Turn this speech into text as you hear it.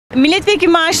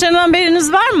Milletvekili maaşlarından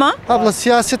haberiniz var mı? Abla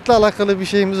siyasetle alakalı bir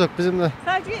şeyimiz yok bizim de.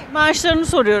 Sadece maaşlarını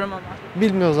soruyorum ama.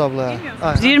 Bilmiyoruz abla ya.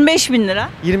 Bilmiyorsunuz. 25 bin lira.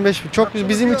 25 bin. Çok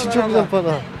bizim için çok güzel para.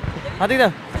 Hadi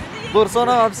gidelim. Dur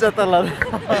sonra hapse atarlar.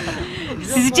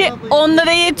 Sizce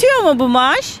onlara yetiyor mu bu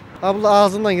maaş? Abla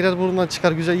ağzından girer burnundan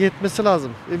çıkar, güzel yetmesi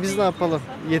lazım. Biz ne yapalım?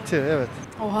 Yetiyor, evet.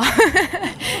 Oha.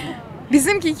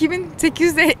 Bizimki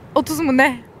 2830 mu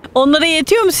ne? Onlara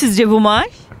yetiyor mu sizce bu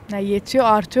maaş? Ya yetiyor,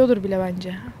 artıyordur bile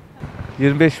bence.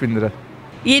 25 bin lira.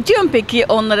 Yetiyor mu peki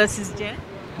onlara sizce?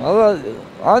 Valla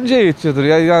anca yetiyordur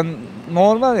ya, yani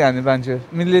normal yani bence.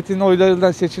 Milletin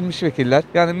oylarından seçilmiş vekiller.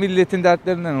 Yani milletin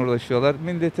dertlerinden uğraşıyorlar.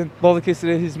 Milletin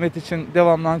Balıkesir'e hizmet için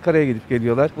devamlı Ankara'ya gidip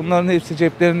geliyorlar. Bunların hepsi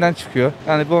ceplerinden çıkıyor.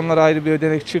 Yani bu onlara ayrı bir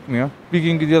ödenek çıkmıyor. Bir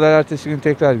gün gidiyorlar, ertesi gün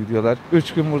tekrar gidiyorlar.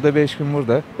 3 gün burada, 5 gün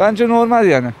burada. Bence normal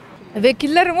yani.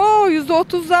 Vekillerin o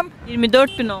 %30 zam.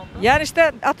 24 bin oldu. Yani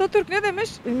işte Atatürk ne demiş?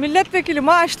 Milletvekili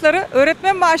maaşları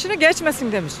öğretmen maaşını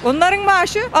geçmesin demiş. Onların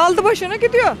maaşı aldı başını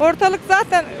gidiyor. Ortalık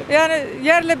zaten yani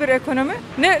yerle bir ekonomi.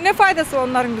 Ne faydası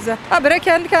onların bize? Habire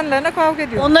kendi kendilerine kavga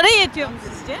ediyor. Onlara yetiyor mu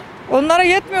sizce? Onlara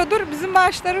yetmiyordur. Bizim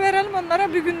maaşları verelim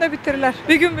onlara, bir günde bitirirler.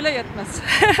 Bir gün bile yetmez.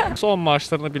 Son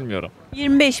maaşlarını bilmiyorum.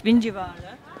 25 bin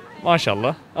civarı.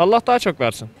 Maşallah. Allah daha çok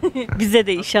versin. Bize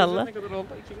de inşallah. Ne kadar oldu?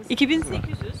 2800.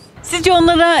 Sizce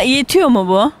onlara yetiyor mu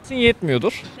bu?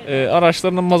 Yetmiyordur.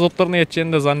 Araçlarının mazotlarına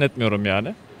yeteceğini de zannetmiyorum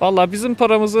yani. Vallahi bizim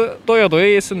paramızı doya doya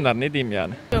yesinler, ne diyeyim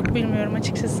yani. Yok bilmiyorum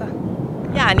açıkçası.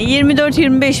 Yani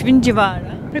 24-25 bin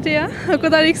civarı. Hadi ya o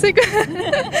kadar yüksek.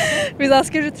 Biz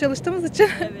asgari ücret çalıştığımız için.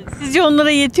 Evet. Sizce onlara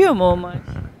yetiyor mu o maaş?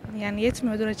 Yani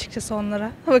yetmiyordur açıkçası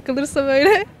onlara. Bakılırsa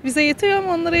böyle bize yetiyor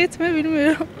ama onlara yetmiyor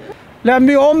bilmiyorum. Lan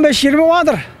bir 15-20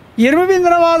 vardır. 20 bin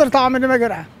lira vardır tahminime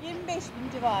göre. 25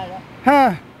 bin civarı.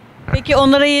 He. Peki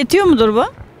onlara yetiyor mudur bu?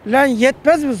 Lan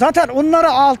yetmez mi? Zaten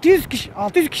onlara 600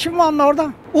 kişi mi var orada?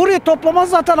 Orayı toplamaz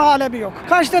zaten alemi yok.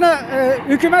 Kaç tane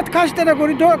hükümet kaç tane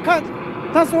koridor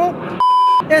nasıl o?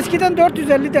 Eskiden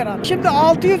 450 lira. Şimdi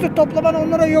 600'ü toplaman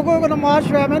onlara yok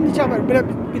maaş vermen hiç haber.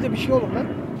 Bir de bir şey olur lan.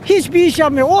 Hiçbir iş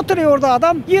yapmıyor. Oturuyor orada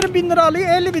adam. 20 bin lira alıyor,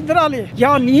 50 bin lira alıyor.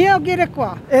 Ya niye gerek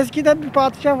var? Eskiden bir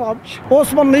padişah varmış.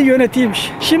 Osmanlı'yı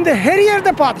yönetiymiş. Şimdi her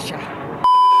yerde padişah.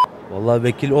 Vallahi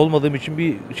vekil olmadığım için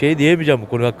bir şey diyemeyeceğim bu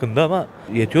konu hakkında ama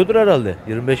yetiyordur herhalde.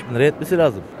 25 bin lira yetmesi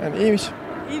lazım. Yani iyiymiş.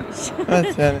 İyiymiş.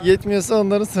 Evet yani yetmiyorsa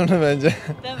onların sorunu bence.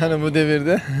 Hani bu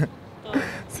devirde.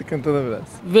 Sıkıntılı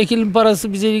biraz. Vekilin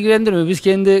parası bizi ilgilendirmiyor. Biz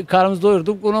kendi karnımızı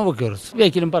doyurduk, ona bakıyoruz.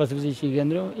 Vekilin parası bizi hiç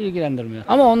ilgilendiriyor mu? İlgilendirmiyor.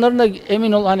 Ama onların da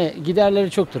emin ol hani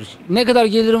giderleri çoktur. Ne kadar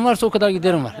gelirim varsa o kadar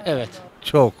giderim var. Evet.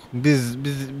 Çok. Biz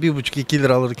 1,5-2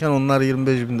 lira alırken onlar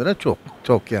 25 bin lira çok.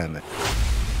 Çok yani.